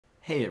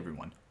Hey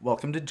everyone,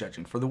 welcome to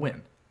Judging for the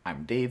Win.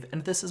 I'm Dave,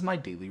 and this is my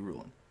daily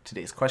ruling.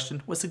 Today's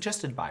question was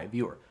suggested by a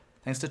viewer.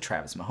 Thanks to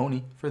Travis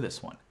Mahoney for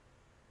this one.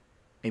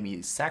 Amy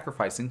is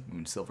sacrificing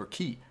Moonsilver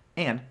Key,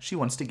 and she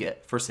wants to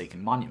get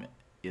Forsaken Monument.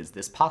 Is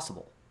this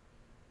possible?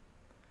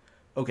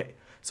 Okay,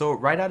 so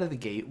right out of the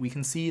gate, we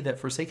can see that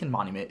Forsaken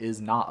Monument is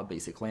not a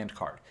basic land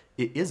card.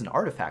 It is an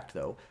artifact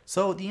though,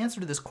 so the answer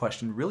to this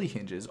question really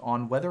hinges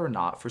on whether or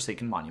not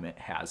Forsaken Monument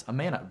has a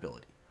mana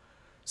ability.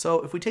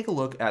 So if we take a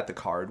look at the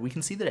card, we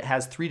can see that it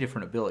has 3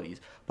 different abilities,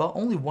 but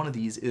only one of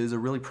these is a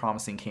really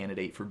promising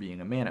candidate for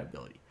being a mana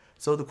ability.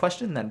 So the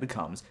question then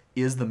becomes,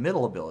 is the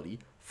middle ability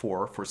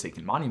for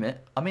Forsaken Monument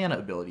a mana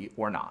ability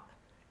or not?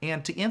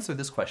 And to answer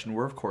this question,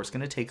 we're of course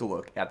going to take a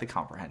look at the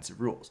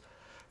comprehensive rules.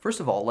 First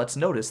of all, let's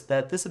notice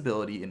that this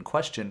ability in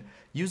question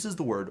uses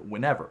the word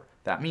whenever.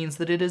 That means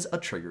that it is a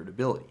triggered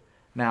ability.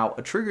 Now,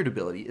 a triggered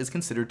ability is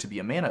considered to be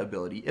a mana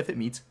ability if it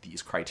meets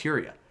these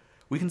criteria.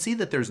 We can see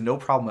that there's no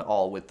problem at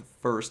all with the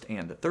first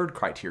and the third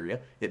criteria.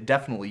 It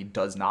definitely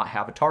does not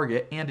have a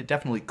target, and it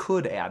definitely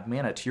could add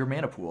mana to your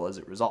mana pool as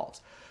it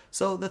resolves.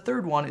 So the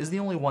third one is the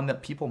only one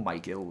that people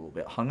might get a little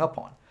bit hung up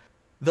on.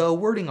 The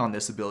wording on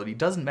this ability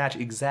doesn't match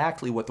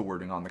exactly what the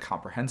wording on the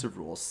comprehensive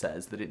rules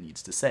says that it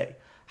needs to say.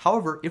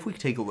 However, if we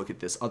take a look at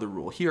this other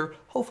rule here,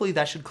 hopefully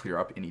that should clear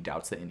up any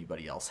doubts that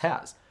anybody else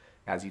has.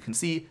 As you can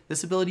see,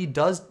 this ability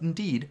does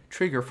indeed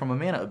trigger from a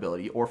mana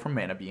ability or from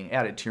mana being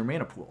added to your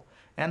mana pool.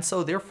 And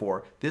so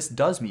therefore, this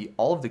does meet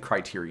all of the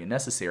criteria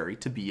necessary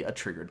to be a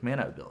triggered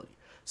mana ability.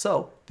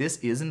 So this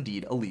is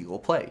indeed a legal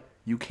play.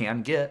 You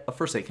can get a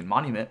Forsaken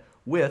Monument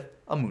with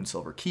a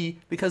Moonsilver Key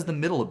because the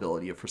middle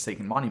ability of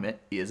Forsaken Monument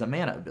is a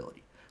mana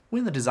ability.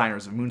 When the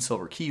designers of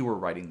Moonsilver Key were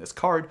writing this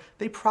card,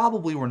 they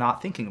probably were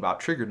not thinking about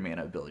triggered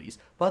mana abilities,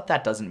 but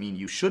that doesn't mean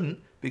you shouldn't,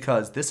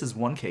 because this is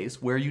one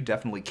case where you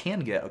definitely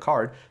can get a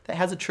card that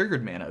has a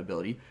triggered mana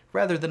ability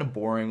rather than a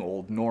boring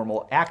old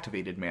normal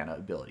activated mana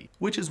ability,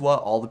 which is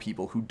what all the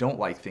people who don't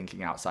like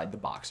thinking outside the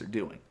box are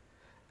doing.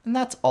 And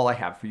that's all I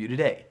have for you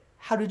today.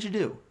 How did you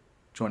do?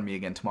 Join me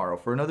again tomorrow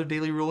for another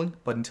daily ruling,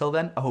 but until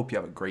then, I hope you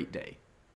have a great day.